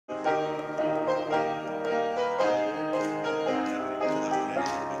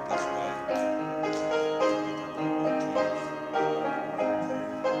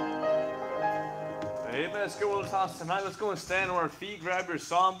Pentecost tonight. Let's go and stand on our feet. Grab your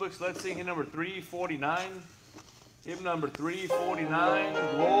psalm books. Let's sing hymn number 349. Hymn number 349.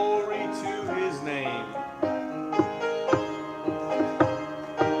 Glory to his name.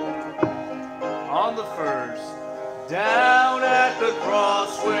 On the first. Down at the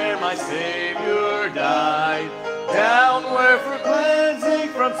cross where my Savior died. Down where for cleansing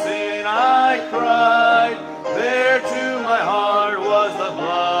from sin I cried. There to my heart was the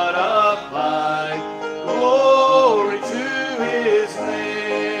blood applied. Glory to his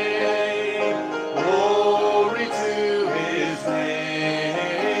name. Glory to his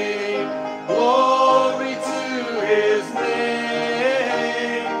name. Glory to his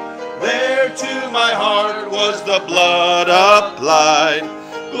name. There to my heart was the blood applied.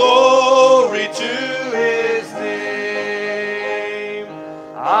 Glory to his name.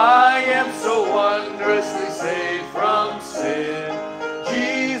 I am so wondrously saved from sin.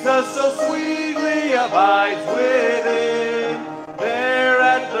 Jesus so sweetly abides within. There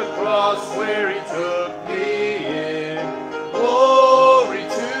at the cross where he took me in. Glory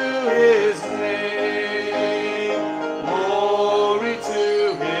to his name. Glory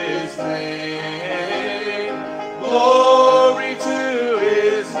to his name. Glory to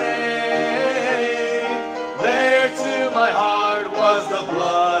his name. There to my heart was the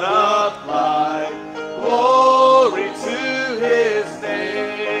blood applied. Glory to his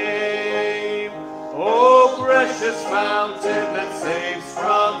name. Oh, precious fountain that saves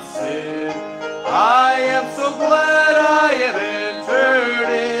from sin. I am so glad I have entered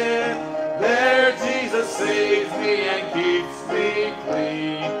in. There Jesus saves me and keeps me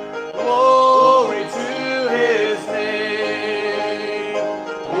clean. Glory to his name.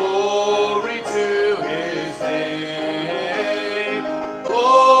 Glory to his name.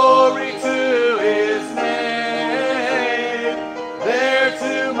 Glory to his name. There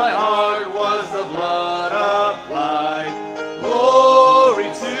to my heart was the blood applied. Glory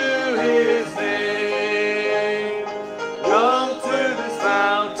to his name. Come to this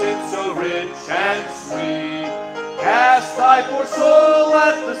fountain so rich and sweet. Cast thy poor soul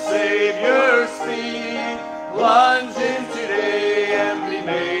at the Savior's feet. Plunge in today and be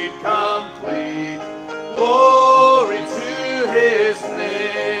made complete. Glory to his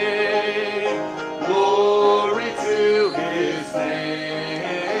name. Glory to his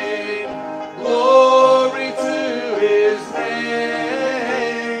name. Glory to his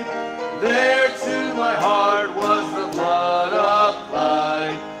name. There to my heart was the blood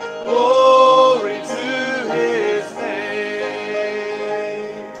applied. Glory to his name.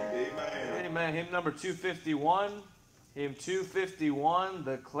 Amen. Amen. Hymn number 251. Hymn 251,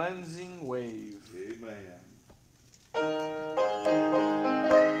 The Cleansing Wave. Amen.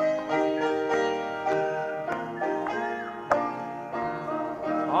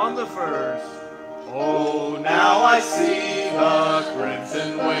 On the first. Oh, now I see the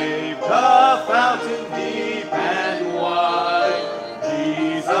crimson wave, the fountain deep and wide.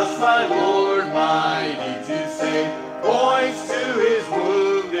 Jesus, my Lord, mighty to save, points to his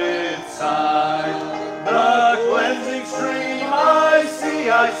wounded side. The cleansing stream I see,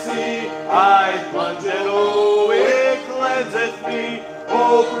 I plunge and oh, it cleanseth me.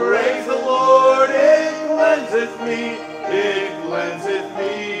 Oh, praise the Lord, it cleanseth me. It cleanseth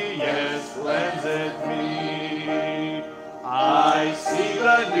me, yes, cleanseth me. I see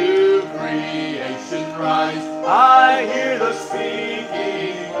the new creation rise. I hear the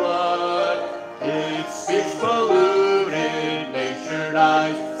speaking blood. It speaks polluted nature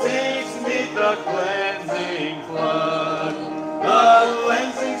dies. Sinks meet the cleansing flood. The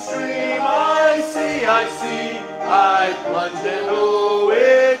cleansing stream I see, I plunge and oh,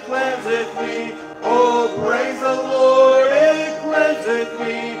 it cleanseth me. Oh, praise the Lord, it cleanseth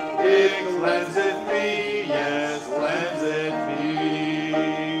me. It cleanseth me, yes, cleanseth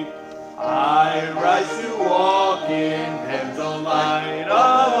me. I rise to walk in heaven's own light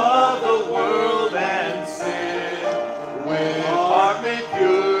above the world and sin. With heart made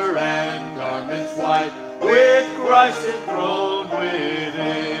pure and garments white, with Christ enthroned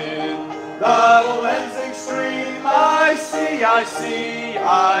within. The cleansing stream I see, I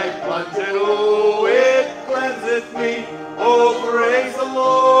plunge and oh, it cleanseth me. Oh, praise the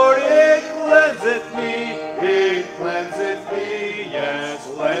Lord, it cleanseth me. It cleanseth me, yes,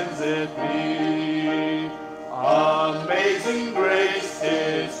 cleanseth me. Amazing grace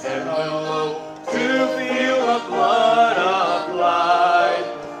is heaven below, to feel the blood applied.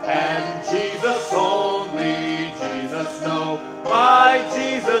 And Jesus only, Jesus know, my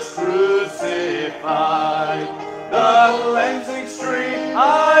Jesus crucified. The cleansing stream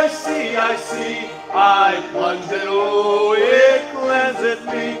I see, I plunge and oh, it cleanseth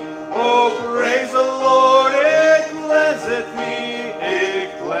me. Oh, praise the Lord, it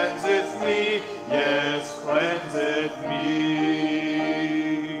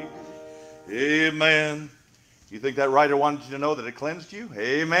think that writer wanted you to know that it cleansed you?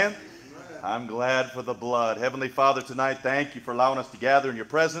 Amen. I'm glad for the blood. Heavenly Father, tonight, thank you for allowing us to gather in your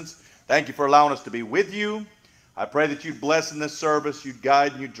presence. Thank you for allowing us to be with you. I pray that you'd bless in this service, you'd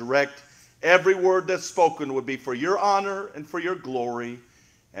guide and you'd direct. Every word that's spoken would be for your honor and for your glory,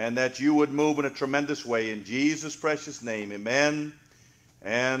 and that you would move in a tremendous way. In Jesus' precious name, amen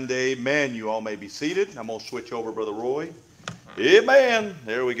and amen. You all may be seated. I'm going to switch over, Brother Roy. Amen.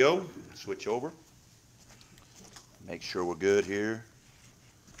 There we go. Switch over. Make sure we're good here.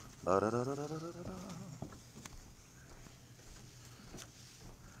 Da-da-da-da-da-da-da.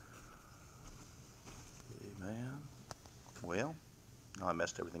 Amen. Well, no, I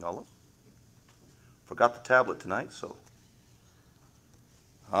messed everything all up. Forgot the tablet tonight, so.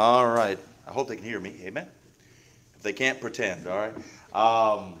 All right. I hope they can hear me. Amen. If they can't, pretend. All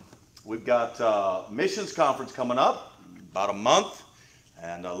right. We've got missions conference coming up, about a month,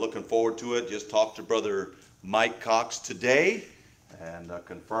 and looking forward to it. Just talked to Brother Mike Cox today and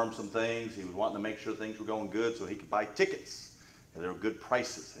confirmed some things. He was wanting to make sure things were going good so he could buy tickets. They were good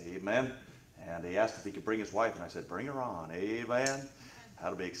prices. Amen. And he asked if he could bring his wife, and I said, bring her on. Amen.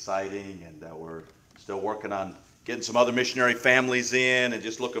 That'll be exciting, and we're still working on getting some other missionary families in and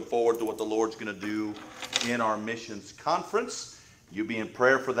just looking forward to what the Lord's going to do in our missions conference. You be in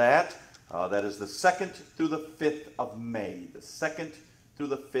prayer for that. That is the 2nd through the 5th of May. The 2nd through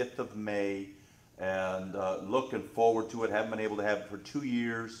the 5th of May. And looking forward to it. Haven't been able to have it for 2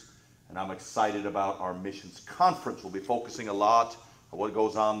 years. And I'm excited about our missions conference. We'll be focusing a lot on what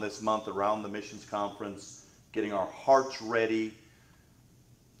goes on this month around the missions conference, getting our hearts ready.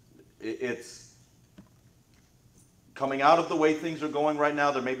 It's coming out of the way things are going right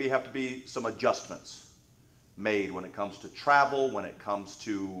now. There maybe have to be some adjustments made when it comes to travel, when it comes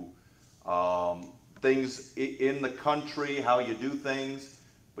to things in the country, how you do things.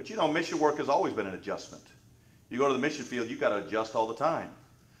 But you know, mission work has always been an adjustment. You go to the mission field, you've got to adjust all the time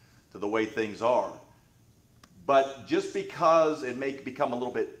to the way things are. But just because it may become a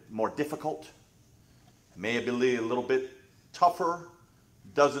little bit more difficult, may be a little bit tougher,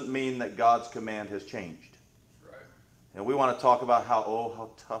 doesn't mean that God's command has changed. Right. And we want to talk about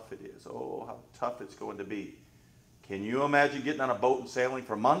how tough it is. Oh, how tough it's going to be. Can you imagine getting on a boat and sailing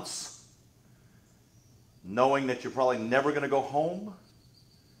for months, knowing that you're probably never going to go home,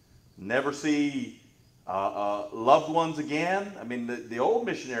 never see loved ones again? I mean, the old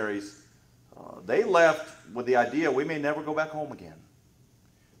missionaries, they left with the idea we may never go back home again.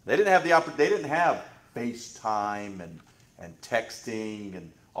 They didn't have they didn't have FaceTime and texting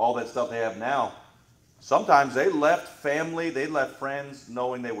and all that stuff they have now. Sometimes they left family, they left friends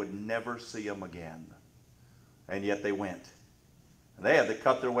knowing they would never see them again. And yet they went. And they had to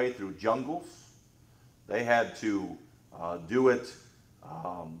cut their way through jungles. They had to do it.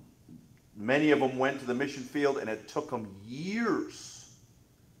 Many of them went to the mission field, and it took them years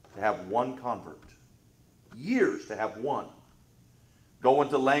to have one convert. Years to have one. Go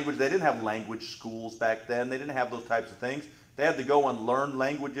into language. They didn't have language schools back then. They didn't have those types of things. They had to go and learn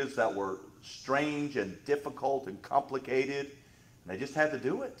languages that were strange and difficult and complicated. And they just had to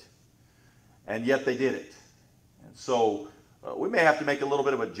do it. And yet they did it. And so we may have to make a little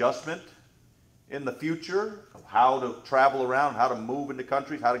bit of adjustment in the future of how to travel around, how to move into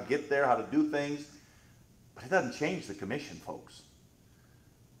countries, how to get there, how to do things. But it doesn't change the commission, folks.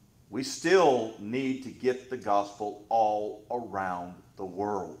 We still need to get the gospel all around the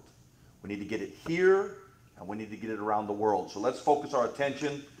world. We need to get it here, and we need to get it around the world. So let's focus our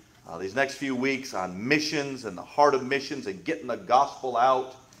attention these next few weeks on missions and the heart of missions and getting the gospel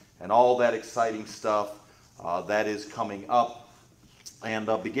out and all that exciting stuff that is coming up. And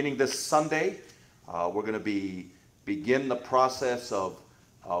beginning this Sunday, we're going to begin the process of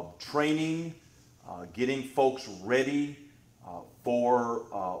training, getting folks ready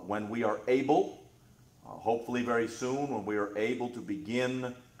for when we are able, hopefully very soon, when we are able to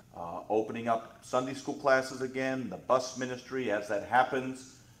begin opening up Sunday school classes again, the bus ministry as that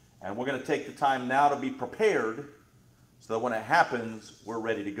happens. And we're going to take the time now to be prepared so that when it happens, we're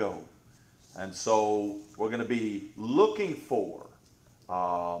ready to go. And so we're going to be looking for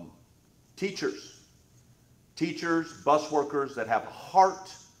teachers, bus workers that have a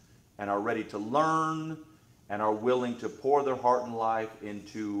heart and are ready to learn and are willing to pour their heart and life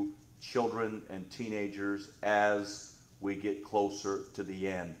into children and teenagers as we get closer to the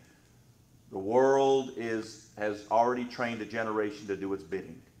end. The world has already trained a generation to do its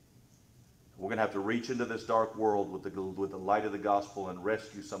bidding. We're going to have to reach into this dark world with the light of the gospel and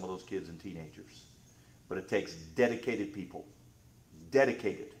rescue some of those kids and teenagers. But it takes dedicated people,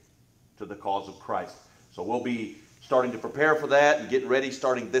 dedicated to the cause of Christ. So we'll be starting to prepare for that and getting ready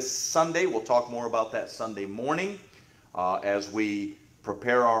starting this Sunday. We'll talk more about that Sunday morning as we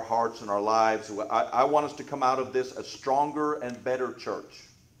prepare our hearts and our lives. I want us to come out of this a stronger and better church.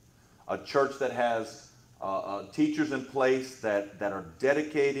 A church that has teachers in place that are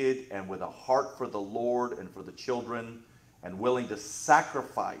dedicated and with a heart for the Lord and for the children and willing to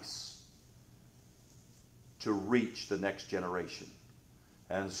sacrifice to reach the next generation.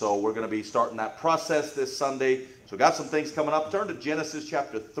 And so we're going to be starting that process this Sunday. So got some things coming up. Turn to Genesis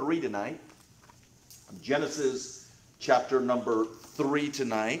chapter 3 tonight. Genesis chapter number 3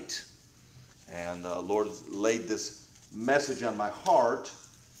 tonight. And the Lord has laid this message on my heart.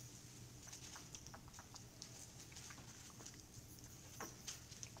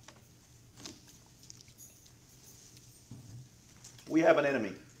 We have an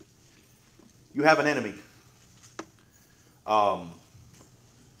enemy. You have an enemy.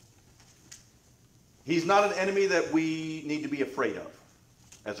 He's not an enemy that we need to be afraid of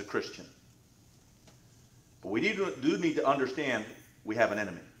as a Christian. But we do need to understand we have an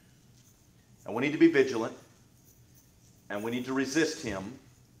enemy. And we need to be vigilant. And we need to resist him.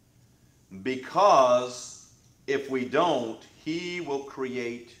 Because if we don't, he will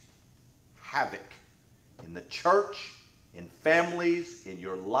create havoc in the church, in families, in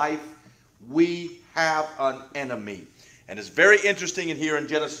your life. We have an enemy. And it's very interesting in here in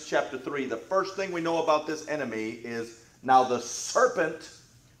Genesis chapter 3. The first thing we know about this enemy is, now the serpent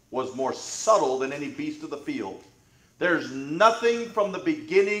was more subtle than any beast of the field. There's nothing from the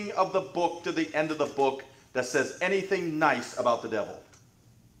beginning of the book to the end of the book that says anything nice about the devil.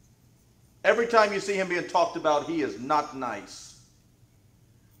 Every time you see him being talked about, he is not nice.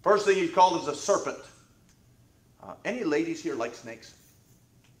 First thing he's called is a serpent. Any ladies here like snakes?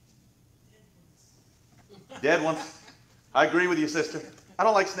 Dead ones. I agree with you, sister. I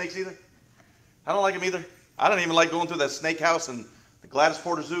don't like snakes either. I don't like them either. I don't even like going through that snake house in the Gladys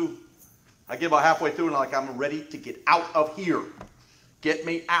Porter Zoo. I get about halfway through and I'm ready to get out of here. Get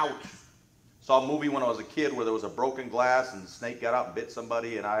me out. Saw a movie when I was a kid where there was a broken glass and the snake got out and bit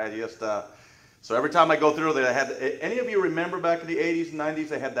somebody, and I just so every time I go through there, I had, any of you remember back in the 80s and 90s,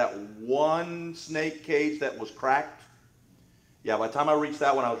 they had that one snake cage that was cracked? Yeah, by the time I reached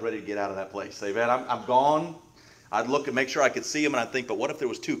that one, I was ready to get out of that place. Say, man, I'm gone. I'd look and make sure I could see them, and I'd think, but what if there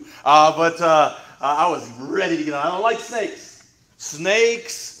was two? I was ready to get out. I don't like snakes.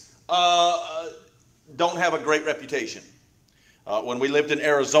 Snakes don't have a great reputation. When we lived in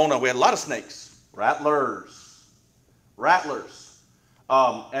Arizona, we had a lot of snakes. Rattlers.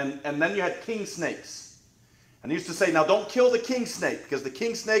 And then you had king snakes. And they used to say, now don't kill the king snake, because the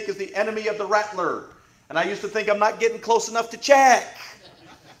king snake is the enemy of the rattler. And I used to think, I'm not getting close enough to check.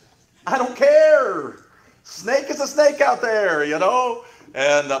 I don't care. Snake is a snake out there, you know.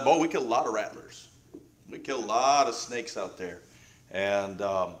 And, boy, we killed a lot of rattlers. We killed a lot of snakes out there. And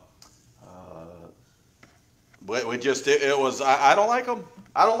we just, it was, I don't like them.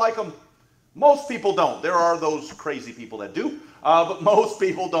 I don't like them. Most people don't. There are those crazy people that do. But most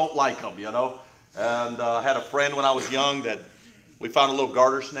people don't like them, you know. And I had a friend when I was young that we found a little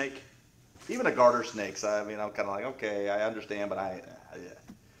garter snake. Even a garter snake, so I mean, I'm kind of like, okay, I understand, but yeah.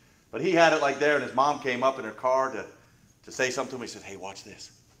 But he had it like there, and his mom came up in her car to say something to him. He said, hey, watch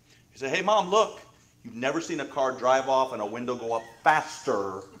this. He said, hey, Mom, look. You've never seen a car drive off and a window go up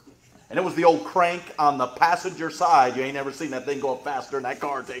faster. And it was the old crank on the passenger side. You ain't never seen that thing go up faster and that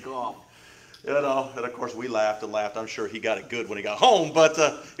car take off. You know, and of course we laughed and laughed. I'm sure he got it good when he got home, but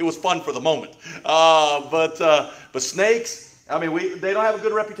it was fun for the moment. But snakes, I mean, they don't have a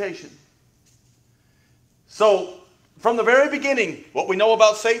good reputation. So, from the very beginning, what we know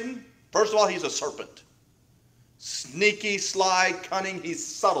about Satan, first of all, he's a serpent. Sneaky, sly, cunning, he's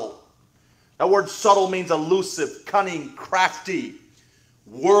subtle. That word subtle means elusive, cunning, crafty,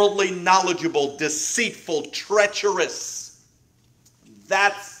 worldly, knowledgeable, deceitful, treacherous.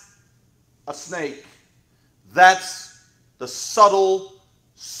 That's a snake. That's the subtle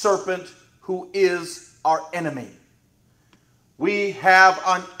serpent who is our enemy. We have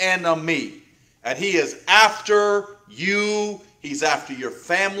an enemy. And he is after you. He's after your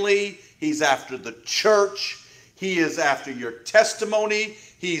family. He's after the church. He is after your testimony.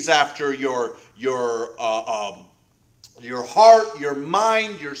 He's after your heart, your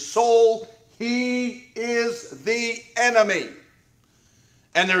mind, your soul. He is the enemy.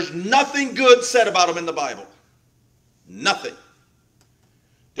 And there's nothing good said about him in the Bible. Nothing.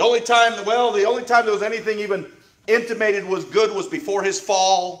 The only time there was anything even intimated was good was before his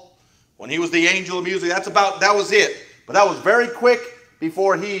fall. When he was the angel of music, that was it. But that was very quick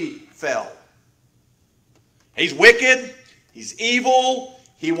before he fell. He's wicked. He's evil.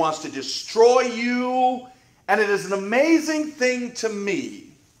 He wants to destroy you. And it is an amazing thing to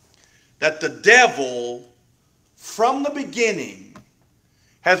me that the devil, from the beginning,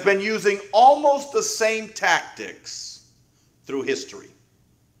 has been using almost the same tactics through history.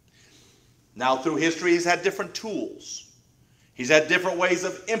 Now, through history, he's had different tools. He's had different ways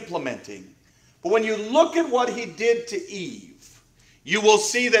of implementing. But when you look at what he did to Eve, you will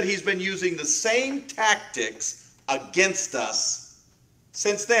see that he's been using the same tactics against us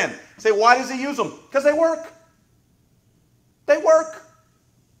since then. Say, why does he use them? Because they work. They work.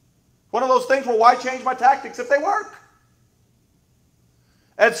 One of those things where why change my tactics if they work?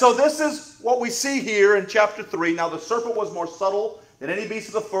 And so this is what we see here in chapter 3. Now the serpent was more subtle than any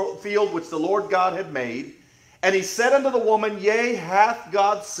beast of the field which the Lord God had made. And he said unto the woman, Yea, hath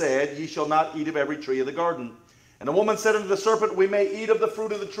God said, Ye shall not eat of every tree of the garden. And the woman said unto the serpent, We may eat of the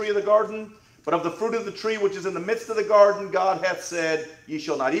fruit of the tree of the garden, but of the fruit of the tree which is in the midst of the garden, God hath said, Ye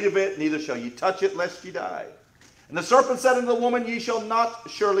shall not eat of it, neither shall ye touch it, lest ye die. And the serpent said unto the woman, Ye shall not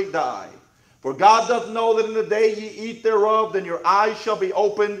surely die. For God doth know that in the day ye eat thereof, then your eyes shall be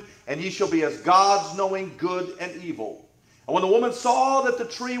opened, and ye shall be as gods, knowing good and evil. And when the woman saw that the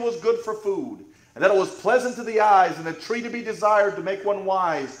tree was good for food, and that it was pleasant to the eyes, and a tree to be desired to make one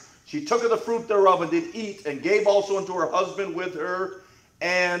wise, she took of the fruit thereof, and did eat, and gave also unto her husband with her,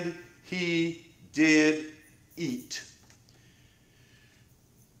 and he did eat.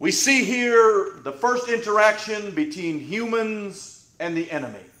 We see here the first interaction between humans and the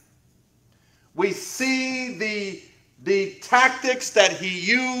enemy. We see the tactics that he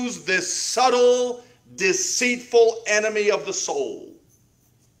used, this subtle, deceitful enemy of the soul.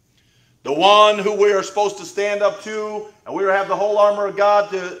 The one who we are supposed to stand up to, and we have the whole armor of God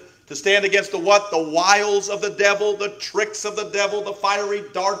to stand against the what? The wiles of the devil, the tricks of the devil, the fiery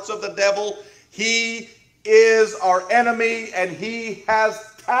darts of the devil. He is our enemy, and he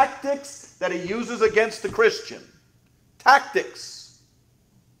has tactics that he uses against the Christian. Tactics.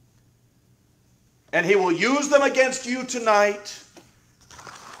 And he will use them against you tonight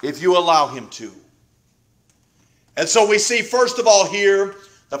if you allow him to. And so we see, first of all here,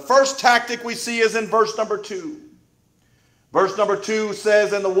 the first tactic we see is in verse number 2. Verse number 2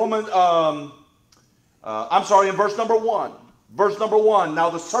 says, and the woman, in verse number 1. Verse number 1, Now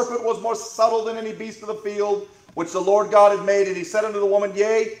the serpent was more subtle than any beast of the field, which the Lord God had made. And he said unto the woman,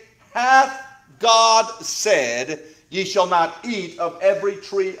 Yea, hath God said, Ye shall not eat of every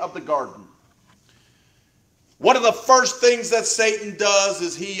tree of the garden. One of the first things that Satan does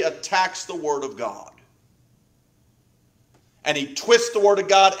is he attacks the Word of God. And he twists the Word of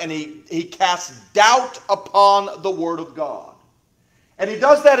God, and he casts doubt upon the Word of God. And he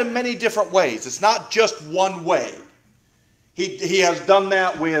does that in many different ways. It's not just one way. He has done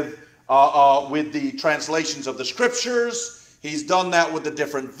that with the translations of the Scriptures. He's done that with the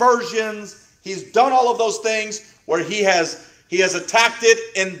different versions. He's done all of those things where he has attacked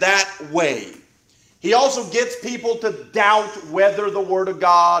it in that way. He also gets people to doubt whether the Word of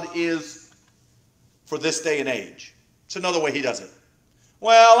God is for this day and age. It's another way he does it.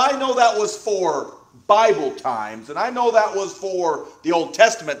 Well, I know that was for Bible times, and I know that was for the Old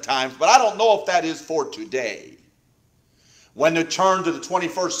Testament times, but I don't know if that is for today. When it turned to the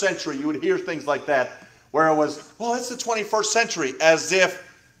 21st century, you would hear things like that, where it was, well, it's the 21st century, as if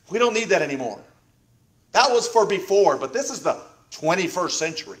we don't need that anymore. That was for before, but this is the 21st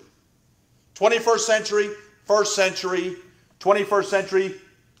century. 21st century, 1st century, 21st century,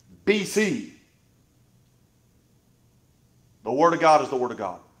 BC. The Word of God is the Word of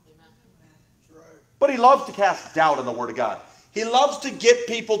God. But he loves to cast doubt on the Word of God. He loves to get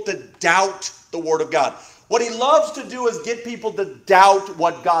people to doubt the Word of God. What he loves to do is get people to doubt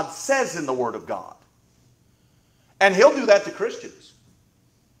what God says in the Word of God. And he'll do that to Christians.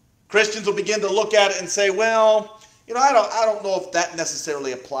 Christians will begin to look at it and say, well, I don't know if that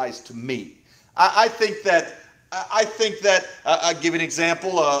necessarily applies to me. I think that I'll give you an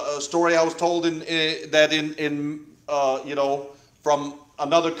example, a story I was told from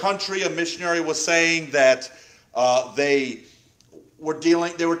another country. A missionary was saying that they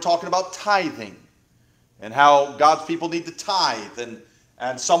were talking about tithing and how God's people need to tithe,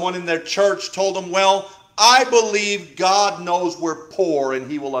 and someone in their church told them, well, I believe God knows we're poor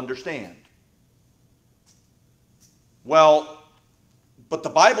and he will understand. Well, but the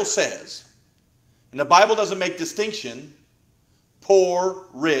Bible says, and the Bible doesn't make distinction, poor,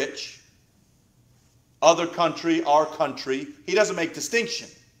 rich, other country, our country. He doesn't make distinction.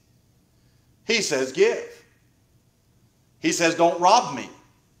 He says give. He says don't rob me.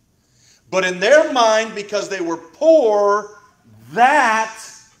 But in their mind, because they were poor, that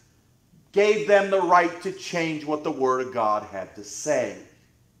gave them the right to change what the Word of God had to say.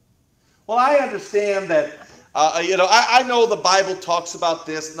 Well, I understand that, I know the Bible talks about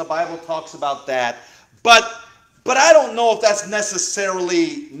this and the Bible talks about that, but I don't know if that's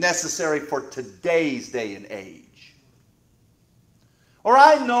necessarily necessary for today's day and age. Or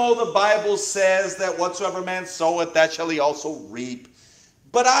I know the Bible says that whatsoever man soweth, that shall he also reap.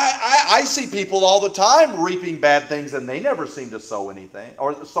 But I see people all the time reaping bad things, and they never seem to sow anything,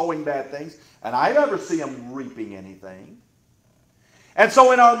 or sowing bad things, and I never see them reaping anything. And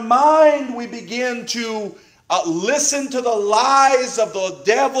so in our mind, we begin to listen to the lies of the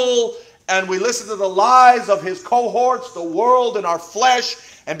devil, and we listen to the lies of his cohorts, the world, and our flesh,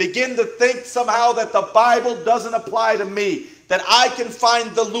 and begin to think somehow that the Bible doesn't apply to me, that I can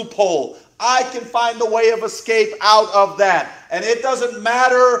find the loophole. I can find the way of escape out of that. And it doesn't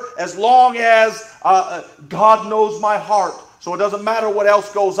matter as long as God knows my heart. So it doesn't matter what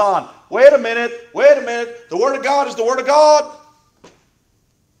else goes on. Wait a minute. The Word of God is the Word of God.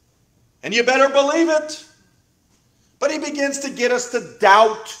 And you better believe it. But he begins to get us to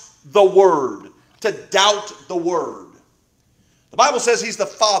doubt the Word. To doubt the Word. The Bible says he's the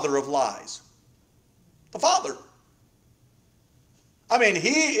father of lies. The father. I mean, he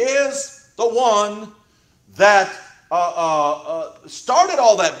is the one that started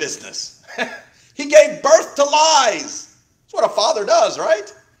all that business. He gave birth to lies. That's what a father does,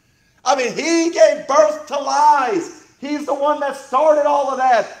 right? I mean, he gave birth to lies. He's the one that started all of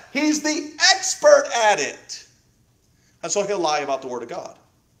that. He's the expert at it. And so he'll lie about the Word of God.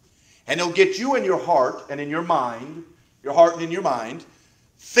 And he'll get you in your heart and in your mind, your heart and in your mind,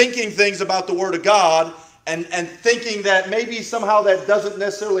 thinking things about the Word of God, and thinking that maybe somehow that doesn't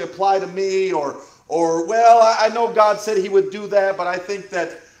necessarily apply to me, or well, I know God said he would do that, but I think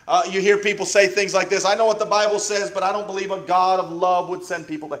that you hear people say things like this: I know what the Bible says, but I don't believe a God of love would send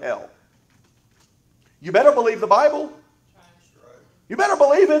people to hell. You better believe the Bible. You better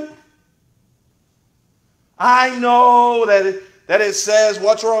believe it. I know that it says,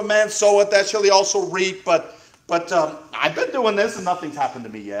 whatsoever a man soweth, that shall he also reap, but I've been doing this and nothing's happened to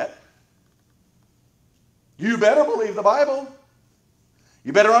me yet. You better believe the Bible.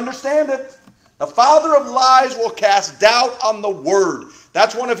 You better understand it. The father of lies will cast doubt on the Word.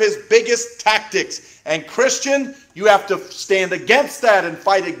 That's one of his biggest tactics. And Christian, you have to stand against that and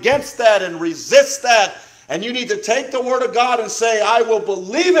fight against that and resist that. And you need to take the Word of God and say, I will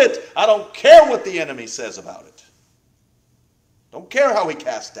believe it. I don't care what the enemy says about it. Don't care how he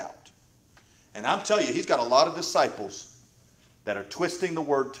casts doubt. And I'm telling you, he's got a lot of disciples that are twisting the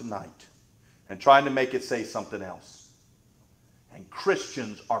Word tonight and trying to make it say something else. And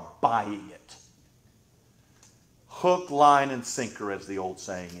Christians are buying it. Hook, line, and sinker, as the old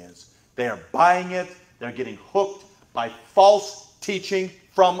saying is. They are buying it. They're getting hooked by false teaching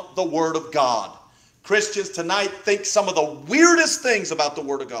from the Word of God. Christians tonight think some of the weirdest things about the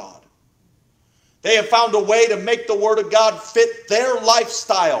Word of God. They have found a way to make the Word of God fit their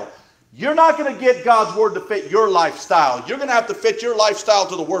lifestyle. You're not going to get God's Word to fit your lifestyle. You're going to have to fit your lifestyle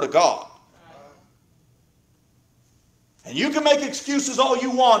to the Word of God. And you can make excuses all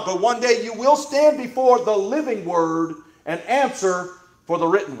you want, but one day you will stand before the living Word and answer for the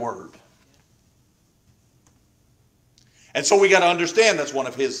written Word. And so we got to understand that's one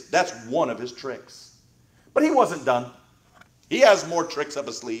of his tricks. But he wasn't done. He has more tricks up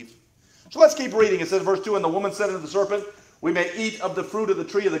his sleeve. So let's keep reading. It says, verse 2, and the woman said unto the serpent, we may eat of the fruit of the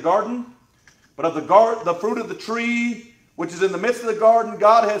tree of the garden, but of the fruit of the tree which is in the midst of the garden,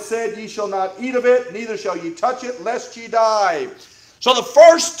 God has said, ye shall not eat of it, neither shall ye touch it, lest ye die. So the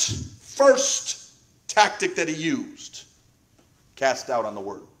first tactic that he used, cast doubt on the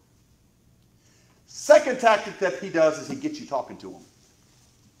Word. Second tactic that he does is he gets you talking to him.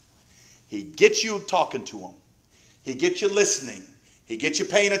 He gets you talking to him. He gets you listening. He gets you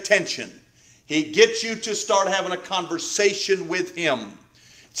paying attention. He gets you to start having a conversation with him.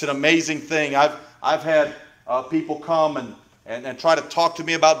 It's an amazing thing. I've had people come and try to talk to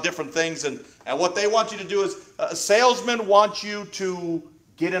me about different things, and what they want you to do is salesmen want you to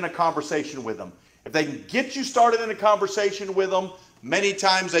get in a conversation with them. If they can get you started in a conversation with them, many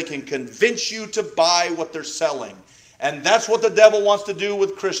times they can convince you to buy what they're selling. And that's what the devil wants to do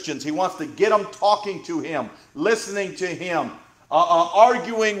with Christians. He wants to get them talking to him, listening to him,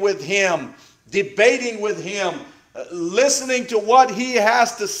 arguing with him, debating with him, listening to what he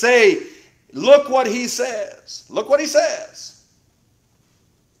has to say. Look what he says. Look what he says.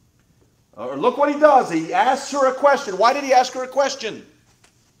 Or look what he does. He asks her a question. Why did he ask her a question?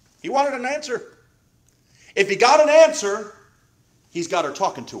 He wanted an answer. If he got an answer, he's got her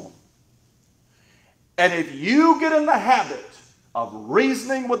talking to him. And if you get in the habit of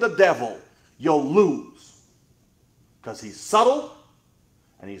reasoning with the devil, you'll lose. Because he's subtle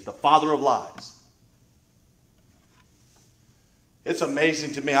and he's the father of lies. It's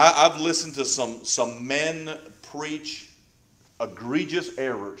amazing to me. I've listened to some men preach egregious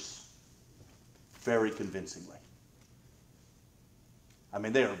errors very convincingly. I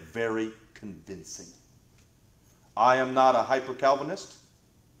mean, they are very convincing. I am not a hyper-Calvinist.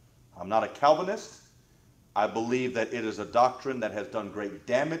 I'm not a Calvinist. I believe that it is a doctrine that has done great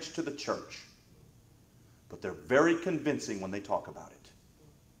damage to the church. But they're very convincing when they talk about it.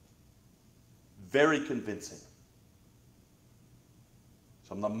 Very convincing.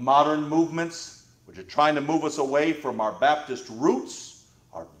 Some of the modern movements, which are trying to move us away from our Baptist roots,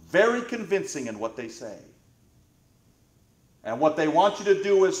 are very convincing in what they say. And what they want you to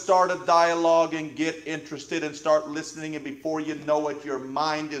do is start a dialogue and get interested and start listening, and before you know it, your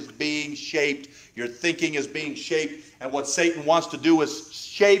mind is being shaped, your thinking is being shaped, and what Satan wants to do is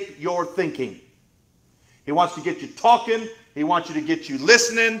shape your thinking. He wants to get you talking, he wants you to get you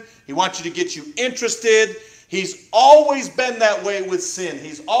listening, he wants you to get you interested. He's always been that way with sin.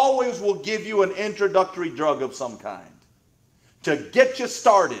 He's always will give you an introductory drug of some kind to get you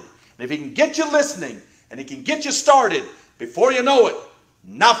started. And if he can get you listening and he can get you started, before you know it,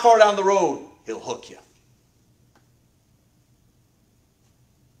 not far down the road, he'll hook you.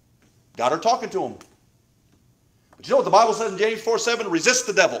 Got her talking to him. But you know what the Bible says in James 4:7? Resist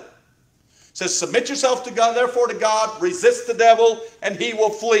the devil. It says, submit yourself to God, therefore to God, resist the devil, and he will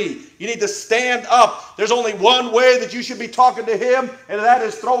flee. You need to stand up. There's only one way that you should be talking to him, and that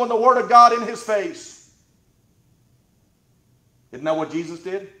is throwing the word of God in his face. Isn't that what Jesus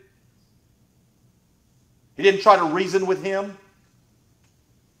did? He didn't try to reason with him.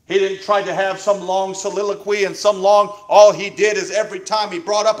 He didn't try to have some long soliloquy and all he did is every time he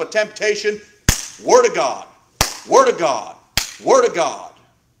brought up a temptation, word of God, word of God, word of God.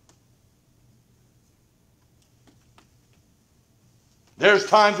 There's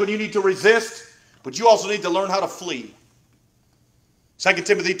times when you need to resist, but you also need to learn how to flee. 2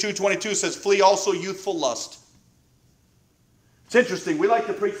 Timothy 2:22 says, flee also youthful lust. It's interesting. We like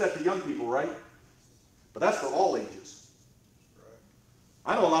to preach that to young people, right? But that's for all ages.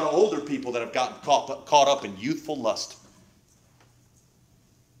 I know a lot of older people that have gotten caught up in youthful lust.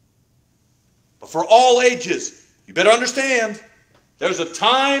 But for all ages, you better understand, there's a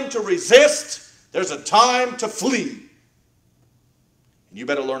time to resist, there's a time to flee. And you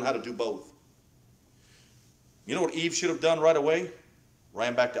better learn how to do both. You know what Eve should have done right away?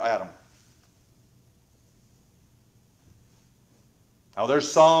 Ran back to Adam. Now there's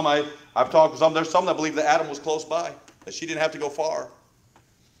some, I've talked with some, there's some that believe that Adam was close by, that she didn't have to go far.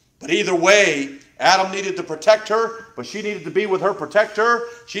 But either way, Adam needed to protect her, but she needed to be with her protector.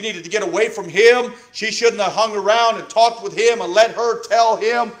 She needed to get away from him. She shouldn't have hung around and talked with him and let her tell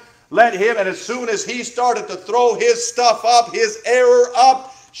him. And as soon as he started to throw his stuff up, his error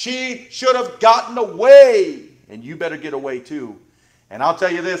up, she should have gotten away. And you better get away too. And I'll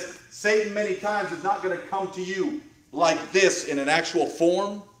tell you this, Satan many times is not going to come to you like this in an actual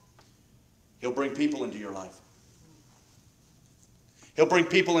form. He'll bring people into your life. He'll bring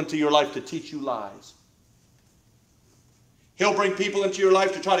people into your life to teach you lies. He'll bring people into your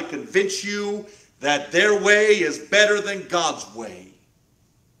life to try to convince you that their way is better than God's way.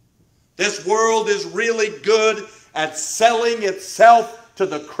 This world is really good at selling itself to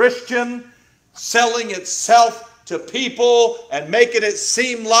the Christian, selling itself to people, and making it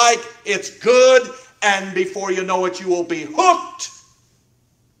seem like it's good, and before you know it, you will be hooked.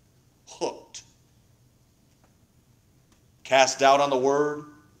 Hooked. Cast doubt on the word.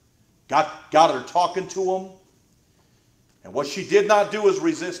 Got her talking to him. And what she did not do is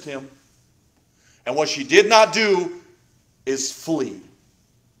resist him. And what she did not do is flee.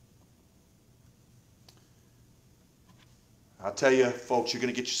 I'll tell you, folks, you're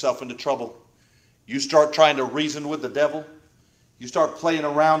going to get yourself into trouble. You start trying to reason with the devil. You start playing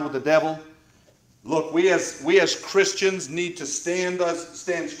around with the devil. Look, we as Christians need to stand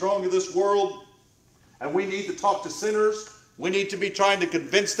strong in this world. And we need to talk to sinners. We need to be trying to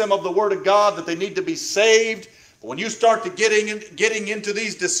convince them of the Word of God, that they need to be saved. But when you start to getting into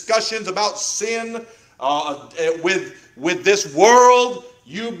these discussions about sin with this world,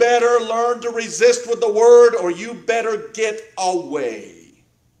 you better learn to resist with the Word, or you better get away.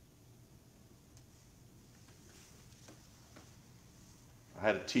 I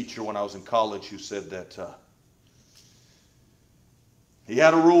had a teacher when I was in college who said that he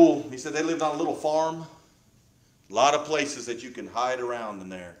had a rule. He said they lived on a little farm. A lot of places that you can hide around in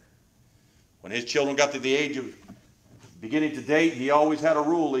there. When his children got to the age of beginning to date, he always had a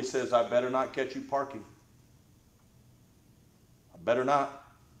rule. He says, I better not catch you parking. I better not.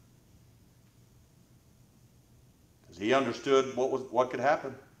 Because He understood what could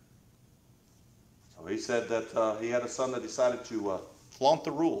happen. So he said that he had a son that decided to flaunt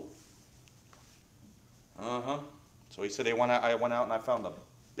the rule. So he said, I went out and I found the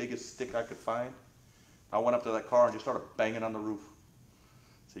biggest stick I could find. I went up to that car and just started banging on the roof.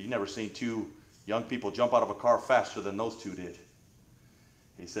 So you never seen two young people jump out of a car faster than those two did.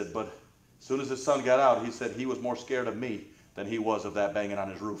 He said, but as soon as his son got out, he said he was more scared of me than he was of that banging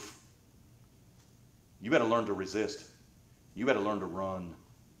on his roof. You better learn to resist. You better learn to run.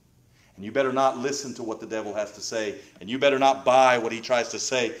 And you better not listen to what the devil has to say. And you better not buy what he tries to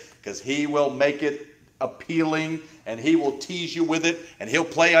say, because he will make it appealing, and he will tease you with it, and he'll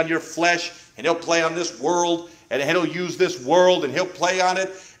play on your flesh, and he'll play on this world, and he'll use this world, and he'll play on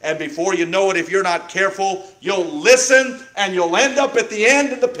it. And before you know it, if you're not careful, you'll listen, and you'll end up at the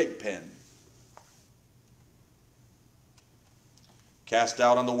end of the pig pen. Cast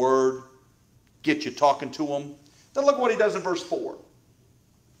out on the word, get you talking to him. Then look what he does in verse 4.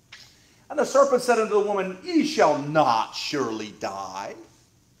 And the serpent said unto the woman, Ye shall not surely die.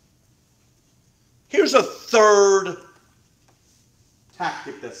 Here's a third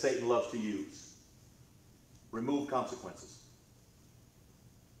tactic that Satan loves to use. Remove consequences.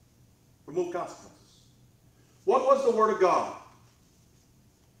 Remove consequences. What was the word of God?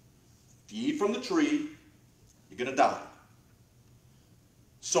 If you eat from the tree, you're going to die.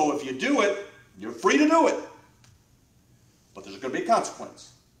 So if you do it, you're free to do it. But there's going to be a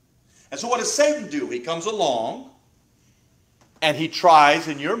consequence. And so what does Satan do? He comes along and he tries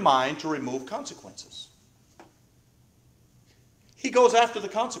in your mind to remove consequences. He goes after the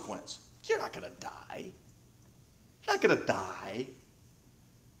consequence. You're not going to die. You're not going to die.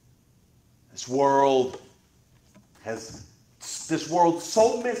 This world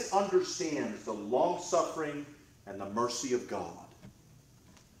so misunderstands the long-suffering and the mercy of God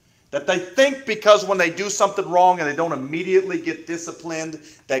that they think because when they do something wrong and they don't immediately get disciplined,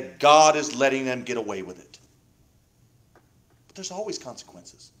 that God is letting them get away with it. But there's always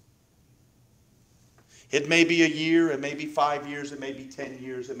consequences. It may be a year, it may be 5 years, it may be 10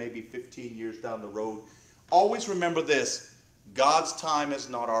 years, it may be 15 years down the road. Always remember this: God's time is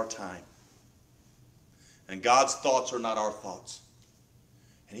not our time. And God's thoughts are not our thoughts.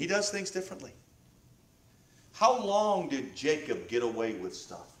 And he does things differently. How long did Jacob get away with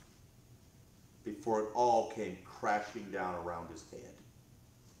stuff before it all came crashing down around his head?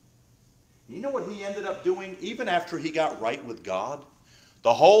 You know what he ended up doing even after he got right with God?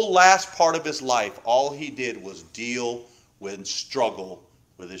 The whole last part of his life, all he did was deal with and struggle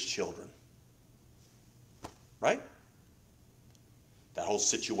with his children. Right? That whole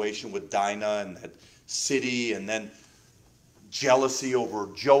situation with Dinah and that city, and then jealousy over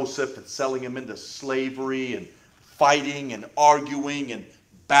Joseph and selling him into slavery, and fighting and arguing and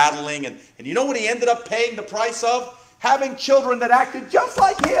battling. And you know what he ended up paying the price of? Having children that acted just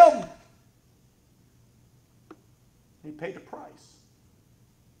like him. He paid the price.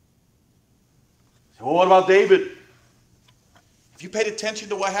 So what about David? Have you paid attention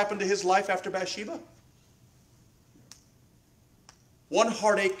to what happened to his life after Bathsheba? One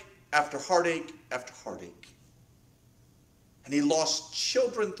heartache after heartache after heartache. And he lost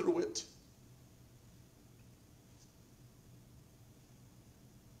children through it.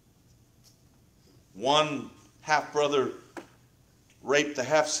 One half-brother raped the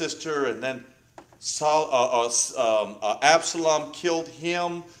half-sister, and then Absalom killed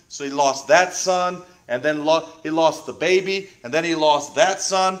him, so he lost that son, and then he lost the baby, and then he lost that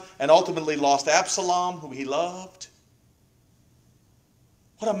son, and ultimately lost Absalom, whom he loved.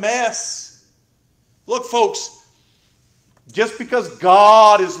 What a mess. Look, folks, just because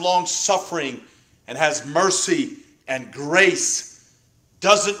God is long-suffering and has mercy and grace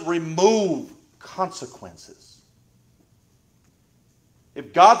doesn't remove consequences.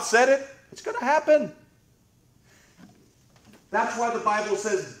 If God said it, it's going to happen. That's why the Bible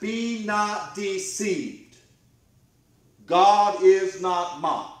says, be not deceived. God is not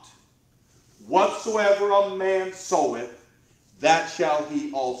mocked. Whatsoever a man soweth, that shall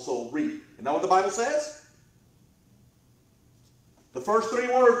he also reap. You know what the Bible says? The first three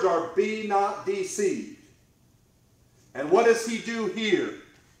words are, be not deceived. And what does he do here?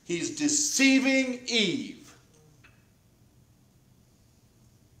 He's deceiving Eve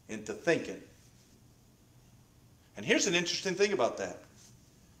into thinking. And here's an interesting thing about that.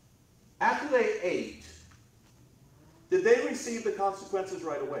 After they ate, did they receive the consequences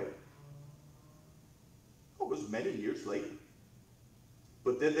right away? Oh, it was many years later.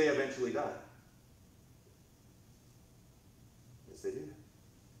 But did they eventually die? Yes, they did.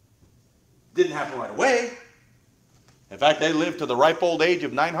 Didn't happen right away. In fact, they lived to the ripe old age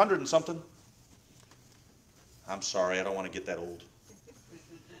of 900 and something. I'm sorry, I don't want to get that old.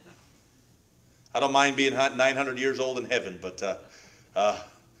 I don't mind being 900 years old in heaven, but,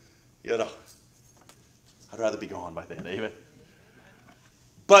 you know, I'd rather be gone by then. Amen.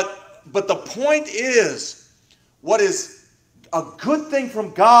 But the point is, what is a good thing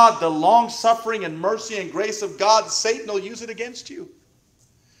from God, the long-suffering and mercy and grace of God, Satan will use it against you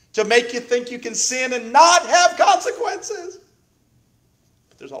to make you think you can sin and not have consequences.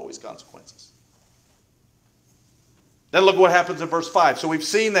 But there's always consequences. Then look what happens in verse 5. So we've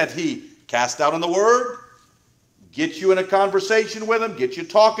seen that he cast out in the word, get you in a conversation with him, get you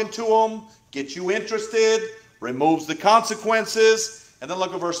talking to him, get you interested, removes the consequences. And then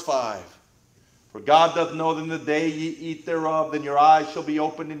look at verse 5. For God doth know that in the day ye eat thereof, then your eyes shall be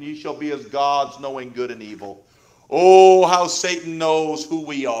opened, and ye shall be as gods, knowing good and evil. Oh, how Satan knows who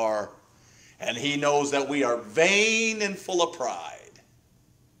we are. And he knows that we are vain and full of pride.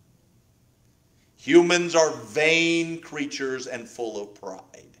 Humans are vain creatures and full of pride.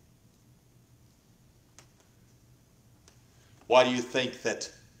 Why do you think that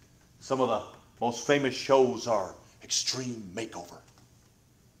some of the most famous shows are Extreme Makeover?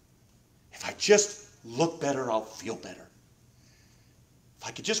 If I just look better, I'll feel better. If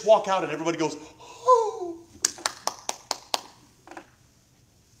I could just walk out and everybody goes, oh.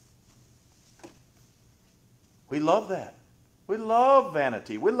 We love that. We love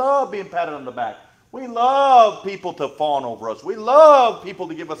vanity. We love being patted on the back. We love people to fawn over us. We love people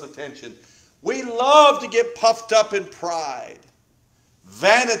to give us attention. We love to get puffed up in pride.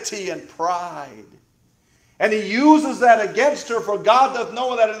 Vanity and pride. And he uses that against her. For God doth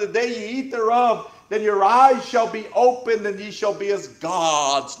know that in the day ye eat thereof, then your eyes shall be opened, and ye shall be as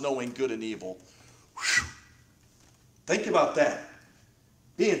gods, knowing good and evil. Whew. Think about that.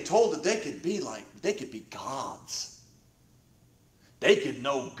 Being told that they could be gods. They could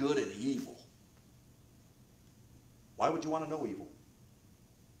know good and evil. Why would you want to know evil?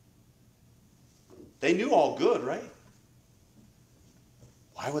 They knew all good, right?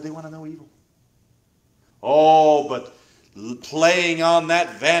 Why would they want to know evil? Oh, but playing on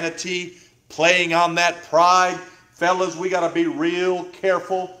that vanity, playing on that pride, fellas, we got to be real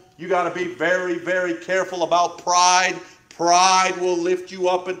careful. You got to be very, very careful about pride. Pride will lift you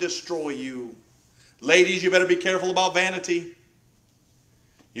up and destroy you. Ladies, you better be careful about vanity.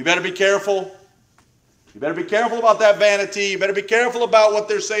 You better be careful. You better be careful about that vanity. You better be careful about what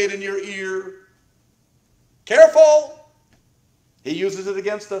they're saying in your ear. Careful. He uses it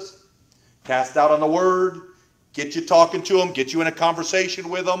against us. Cast out on the word. Get you talking to him. Get you in a conversation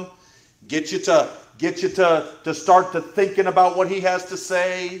with him. Get you to start to thinking about what he has to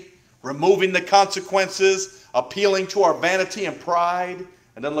say. Removing the consequences. Appealing to our vanity and pride.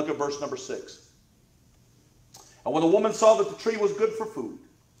 And then look at verse number 6. And when the woman saw that the tree was good for food,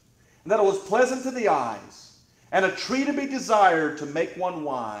 and that it was pleasant to the eyes, and a tree to be desired to make one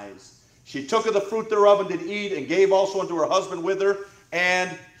wise, she took of the fruit thereof and did eat, and gave also unto her husband with her,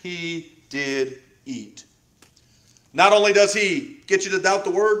 and he did eat. Not only does he get you to doubt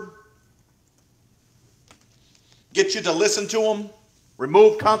the word, get you to listen to him,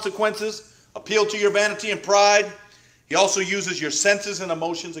 remove consequences, appeal to your vanity and pride, he also uses your senses and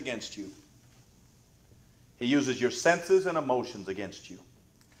emotions against you. He uses your senses and emotions against you.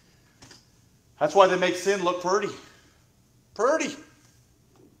 That's why they make sin look pretty. Pretty.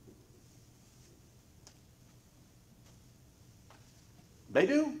 They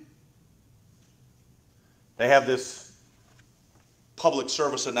do. They have this public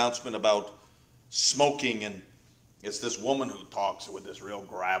service announcement about smoking, and it's this woman who talks with this real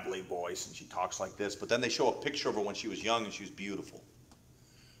gravelly voice, and she talks like this, but then they show a picture of her when she was young and she was beautiful.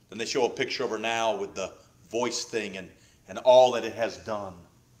 Then they show a picture of her now with the voice thing and all that it has done.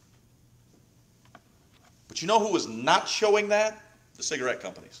 But you know who is not showing that? The cigarette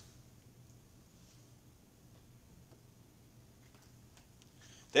companies.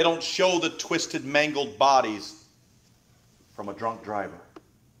 They don't show the twisted, mangled bodies from a drunk driver.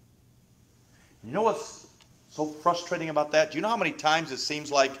 You know what's so frustrating about that? Do you know how many times it seems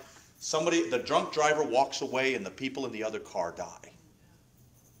like the drunk driver walks away and the people in the other car die?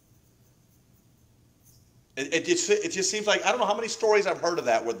 It just seems like, I don't know how many stories I've heard of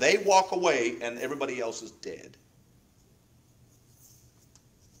that, where they walk away and everybody else is dead.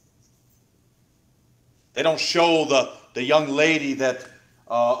 They don't show the young lady that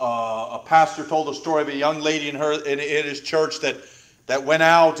a pastor told a story of a young lady in his church that went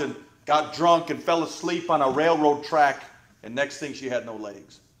out and got drunk and fell asleep on a railroad track, and next thing she had no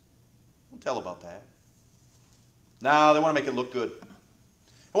legs. Don't tell about that. No, they want to make it look good.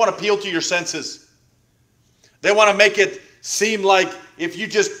 They want to appeal to your senses. They want to make it seem like if you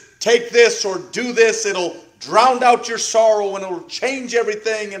just take this or do this, it'll drown out your sorrow and it'll change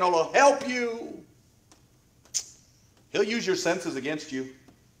everything and it'll help you. He'll use your senses against you.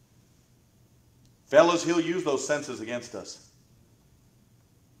 Fellas, he'll use those senses against us.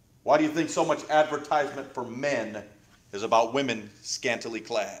 Why do you think so much advertisement for men is about women scantily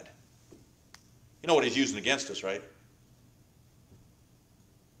clad? You know what he's using against us, right?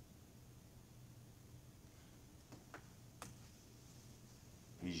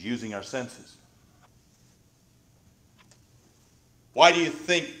 He's using our senses. Why do you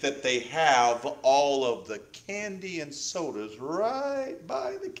think that they have all of the candy and sodas right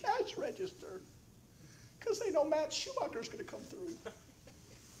by the cash register? Because they know Matt Schumacher's going to come through.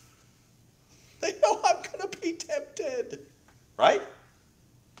 They know I'm going to be tempted. Right?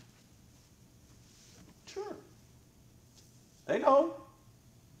 Sure. They know.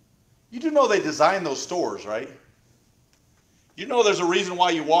 You do know they designed those stores, right? You know there's a reason why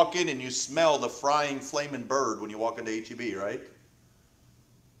you walk in and you smell the frying flaming bird when you walk into H-E-B, right?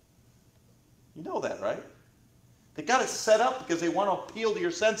 You know that, right? They got it set up because they want to appeal to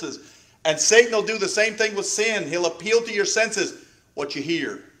your senses. And Satan will do the same thing with sin. He'll appeal to your senses. What you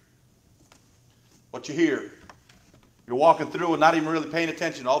hear. What you hear. You're walking through and not even really paying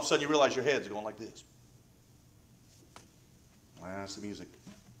attention. All of a sudden you realize your head's going like this. That's the music.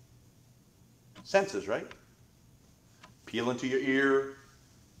 Senses, right? Appealing to your ear,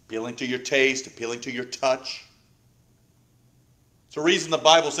 appealing to your taste, appealing to your touch. It's the reason the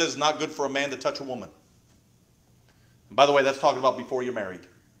Bible says it's not good for a man to touch a woman. And by the way, that's talking about before you're married.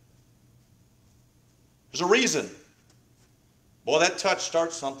 There's a reason. Boy, that touch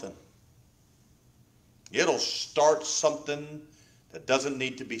starts something. It'll start something that doesn't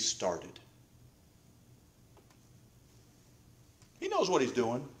need to be started. He knows what he's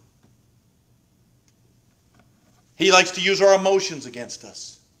doing. He likes to use our emotions against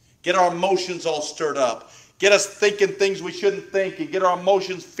us. Get our emotions all stirred up. Get us thinking things we shouldn't think and get our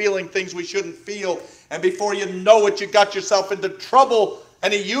emotions feeling things we shouldn't feel. And before you know it, you got yourself into trouble.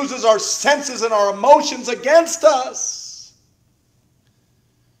 And he uses our senses and our emotions against us.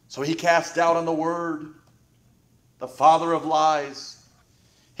 So he casts doubt on the word, the father of lies.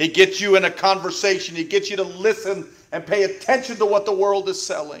 He gets you in a conversation. He gets you to listen and pay attention to what the world is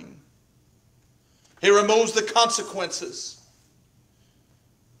selling. He removes the consequences.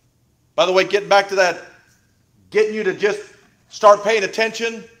 By the way, getting back to that, getting you to just start paying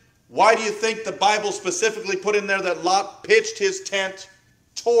attention. Why do you think the Bible specifically put in there that Lot pitched his tent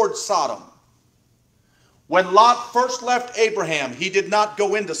towards Sodom? When Lot first left Abraham, he did not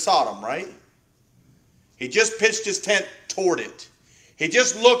go into Sodom, right? He just pitched his tent toward it. He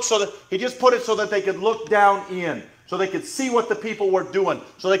just put it so that they could look down in, so they could see what the people were doing,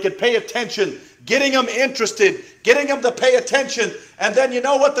 so they could pay attention, getting them interested, getting them to pay attention. And then you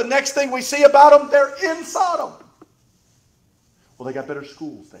know what the next thing we see about them? They're in Sodom. Well, they got better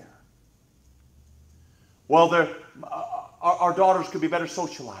schools there. Well, our daughters could be better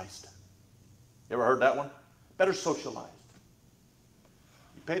socialized. You ever heard that one? Better socialized.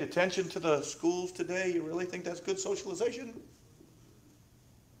 You paid attention to the schools today? You really think that's good socialization?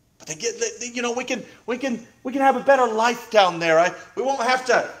 But we can have a better life down there. We won't have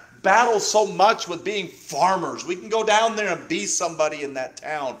to battle so much with being farmers. We can go down there and be somebody in that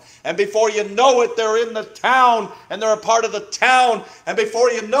town. And before you know it, they're in the town and they're a part of the town. And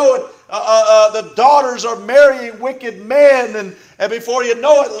before you know it, the daughters are marrying wicked men. And before you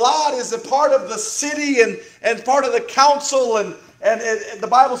know it, Lot is a part of the city and part of the council. And the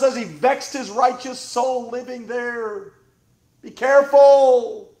Bible says he vexed his righteous soul living there. Be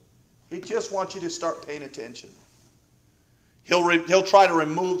careful. He just wants you to start paying attention. He'll try to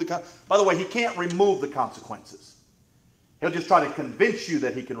remove the... By the way, he can't remove the consequences. He'll just try to convince you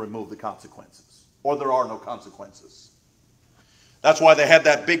that he can remove the consequences. Or there are no consequences. That's why they had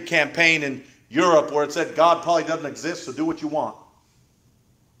that big campaign in Europe where it said God probably doesn't exist, so do what you want.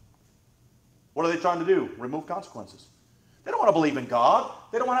 What are they trying to do? Remove consequences. They don't want to believe in God.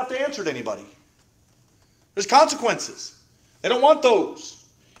 They don't want to have to answer to anybody. There's consequences. They don't want those.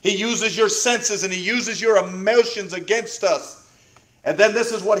 He uses your senses and he uses your emotions against us. And then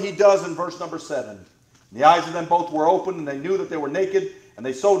this is what he does in verse number 7. The eyes of them both were open and they knew that they were naked. And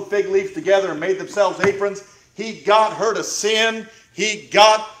they sewed fig leaves together and made themselves aprons. He got her to sin. He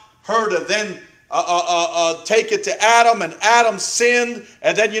got her to then take it to Adam. And Adam sinned.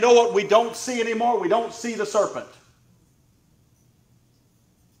 And then you know what we don't see anymore? We don't see the serpent.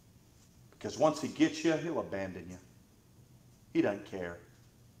 Because once he gets you, he'll abandon you. He doesn't care.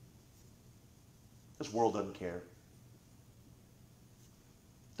 This world doesn't care.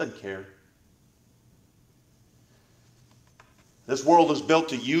 Doesn't care. This world is built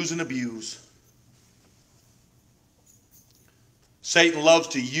to use and abuse. Satan loves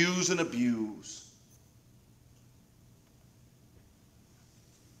to use and abuse.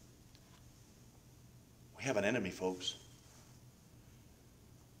 We have an enemy, folks.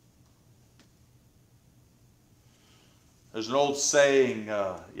 There's an old saying,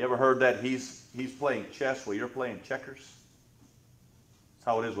 you ever heard that? He's playing chess while you're playing checkers. That's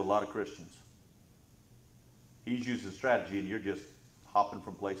how it is with a lot of Christians. He's using strategy and you're just hopping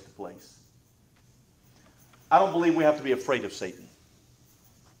from place to place. I don't believe we have to be afraid of Satan.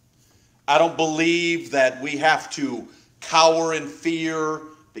 I don't believe that we have to cower in fear,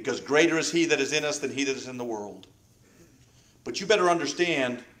 because greater is he that is in us than he that is in the world. But you better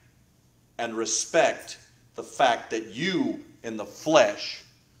understand and respect the fact that you in the flesh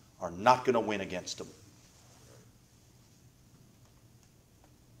are not going to win against him.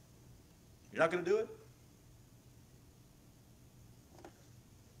 You're not going to do it?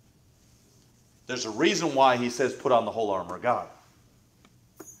 There's a reason why he says put on the whole armor of God.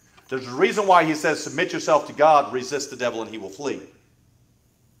 There's a reason why he says submit yourself to God, resist the devil, and he will flee.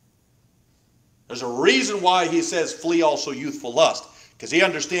 There's a reason why he says flee also youthful lust. Because he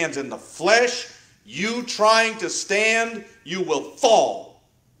understands in the flesh, you trying to stand, you will fall.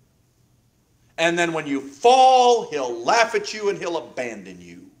 And then when you fall, he'll laugh at you and he'll abandon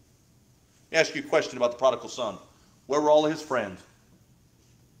you. Let me ask you a question about the prodigal son. Where were all of his friends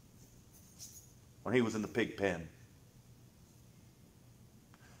when he was in the pig pen?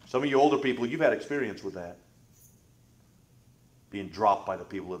 Some of you older people, you've had experience with that. Being dropped by the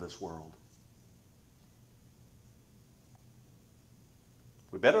people of this world.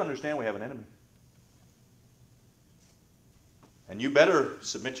 We better understand we have an enemy. And you better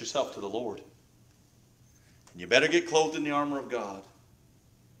submit yourself to the Lord. And you better get clothed in the armor of God.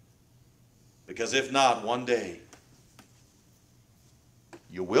 Because if not, one day,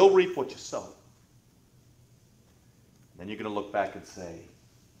 you will reap what you sow. Then you're going to look back and say,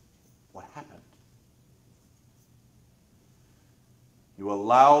 what happened? You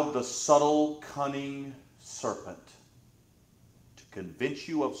allowed the subtle, cunning serpent to convince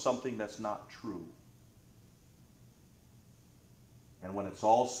you of something that's not true. And when it's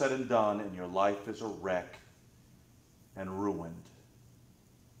all said and done and your life is a wreck and ruined,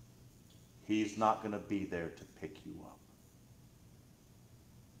 he's not going to be there to pick you up.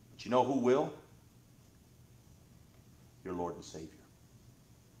 But you know who will? Your Lord and Savior.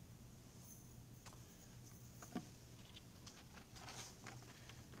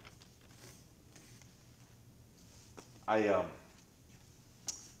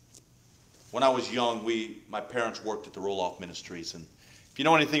 When I was young, my parents worked at the Roll-Off Ministries. And if you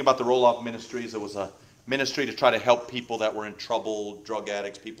know anything about the Roll-Off Ministries, it was a ministry to try to help people that were in trouble, drug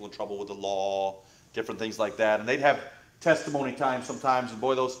addicts, people in trouble with the law, different things like that. And they'd have testimony time sometimes. And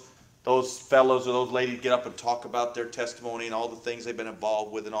boy, those fellows or those ladies get up and talk about their testimony and all the things they've been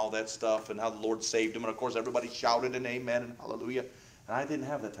involved with and all that stuff and how the Lord saved them. And of course, everybody shouted an amen and hallelujah. And I didn't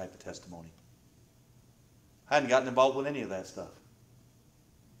have that type of testimony. I hadn't gotten involved with any of that stuff.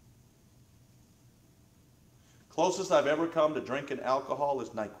 Closest I've ever come to drinking alcohol is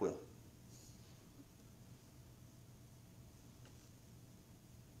NyQuil.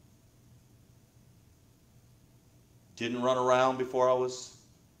 Didn't run around before I was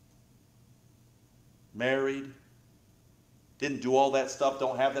married. Didn't do all that stuff.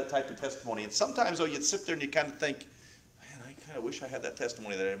 Don't have that type of testimony. And sometimes, though, you'd sit there and you kind of think, man, I kind of wish I had that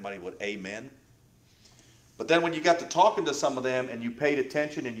testimony that everybody would amen. But then when you got to talking to some of them and you paid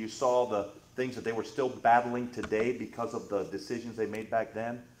attention and you saw the things that they were still battling today because of the decisions they made back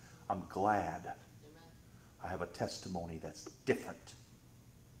then, I'm glad. Amen. I have a testimony that's different.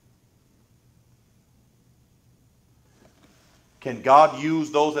 Can God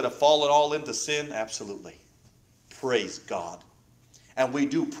use those that have fallen all into sin? Absolutely. Praise God. And we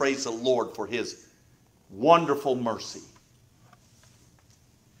do praise the Lord for his wonderful mercy.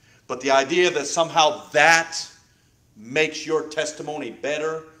 But the idea that somehow that makes your testimony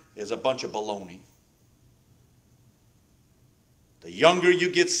better is a bunch of baloney. The younger you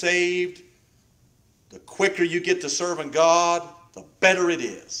get saved, the quicker you get to serving God, the better it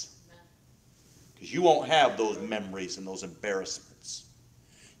is. Because you won't have those memories and those embarrassments.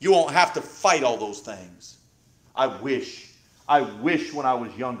 You won't have to fight all those things. I wish when I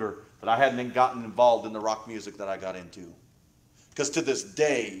was younger that I hadn't gotten involved in the rock music that I got into. Because to this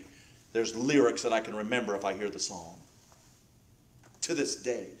day, there's lyrics that I can remember if I hear the song. To this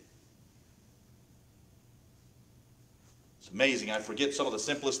day. It's amazing. I forget some of the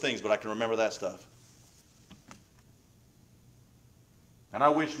simplest things, but I can remember that stuff. And I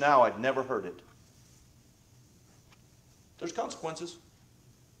wish now I'd never heard it. There's consequences.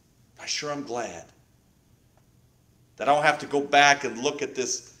 I sure am glad That I don't have to go back and look at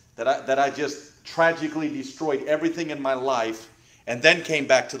this, that I just tragically destroyed everything in my life and then came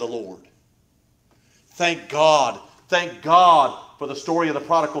back to the Lord. Thank God for the story of the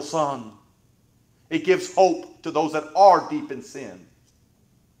prodigal son. It gives hope to those that are deep in sin.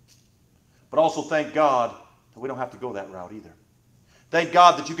 But also thank God that we don't have to go that route either. Thank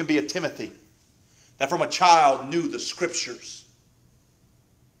God that you can be a Timothy, that from a child knew the Scriptures.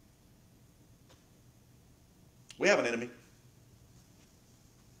 We have an enemy.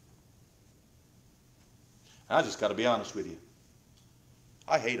 I just got to be honest with you.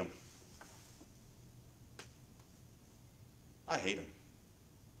 I hate him. I hate him.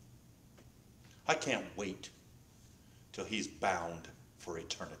 I can't wait till he's bound for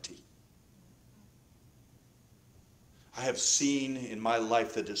eternity. I have seen in my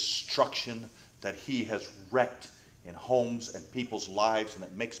life the destruction that he has wrecked in homes and people's lives, and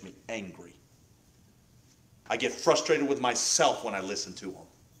it makes me angry. I get frustrated with myself when I listen to him.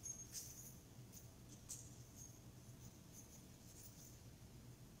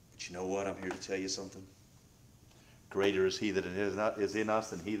 But you know what? I'm here to tell you something. Greater is he that is in us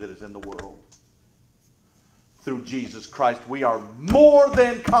than he that is in the world. Through Jesus Christ, we are more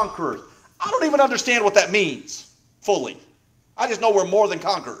than conquerors. I don't even understand what that means fully. I just know we're more than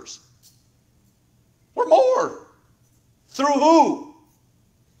conquerors. We're more. Through who?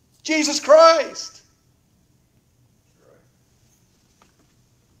 Jesus Christ.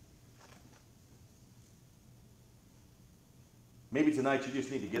 Maybe tonight you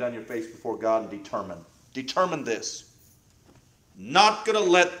just need to get on your face before God and determine this. Not going to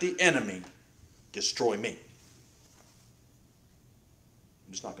let the enemy destroy me.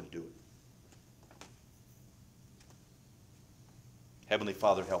 I'm just not going to do it. Heavenly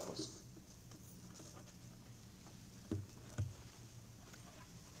Father, help us.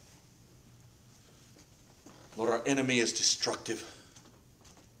 Lord, our enemy is destructive.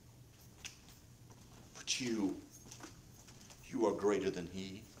 But you are greater than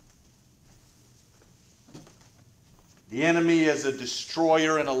he. The enemy is a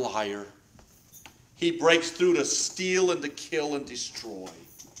destroyer and a liar. He breaks through to steal and to kill and destroy.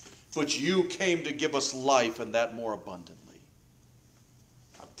 But you came to give us life, and that more abundantly.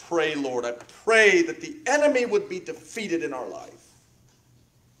 I pray, Lord, I pray that the enemy would be defeated in our life.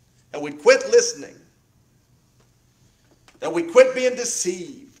 That we'd quit listening. That we quit being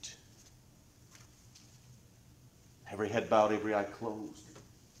deceived. Every head bowed, every eye closed.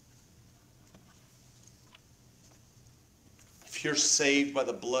 If you're saved by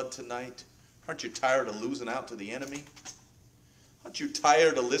the blood tonight, aren't you tired of losing out to the enemy? Aren't you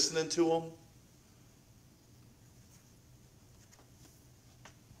tired of listening to him?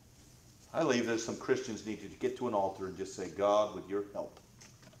 I believe there's some Christians need to get to an altar and just say, God, with your help,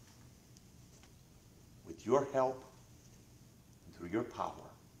 and through your power,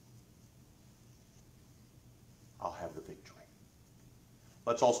 I'll have the victory.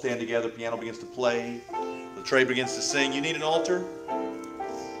 Let's all stand together. The piano begins to play. The tray begins to sing. You need an altar?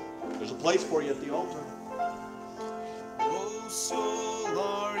 There's a place for you at the altar. Oh, soul,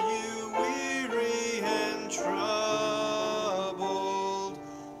 are you weary and troubled?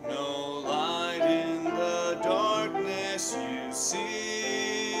 No light in the darkness you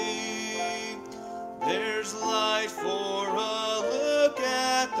see. There's light for a look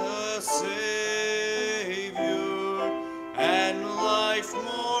at the Savior, and life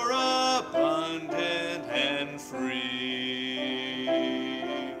more abundant and free.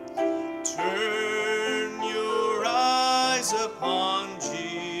 Turn your eyes upon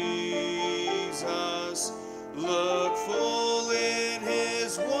Jesus. Look full in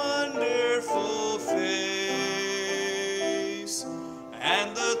his wonderful face,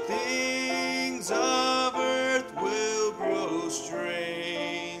 and the things of earth will grow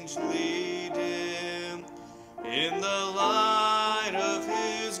strangely dim in the light of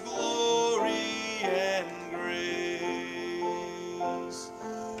his glory and grace.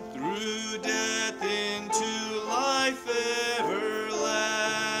 Through death into life everlasting,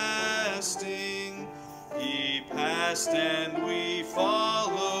 he passed and we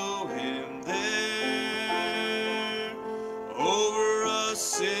follow him there. Over us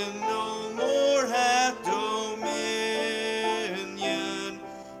sin no more hath dominion,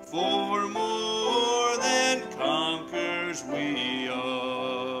 for more than conquerors we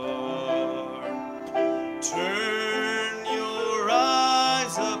are. Turn your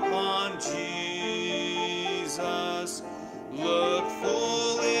eyes upon Jesus. Look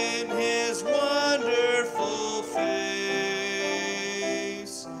full in his wonderful face,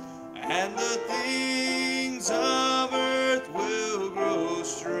 and the things of earth will grow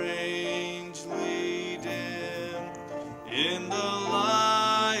strangely dim in the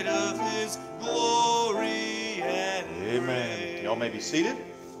light of His glory and Amen. Y'all may be seated.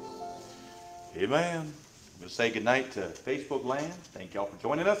 Amen. We'll say goodnight to Facebook land. Thank y'all for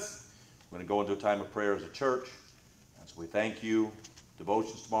joining us. We're going to go into a time of prayer as a church. And so we thank you.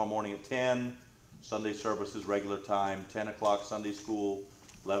 Devotions tomorrow morning at 10. Sunday services, regular time, 10 o'clock Sunday school,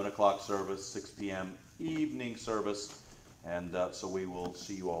 11 o'clock service, 6 p.m. evening service. And so we will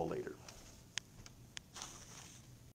see you all later.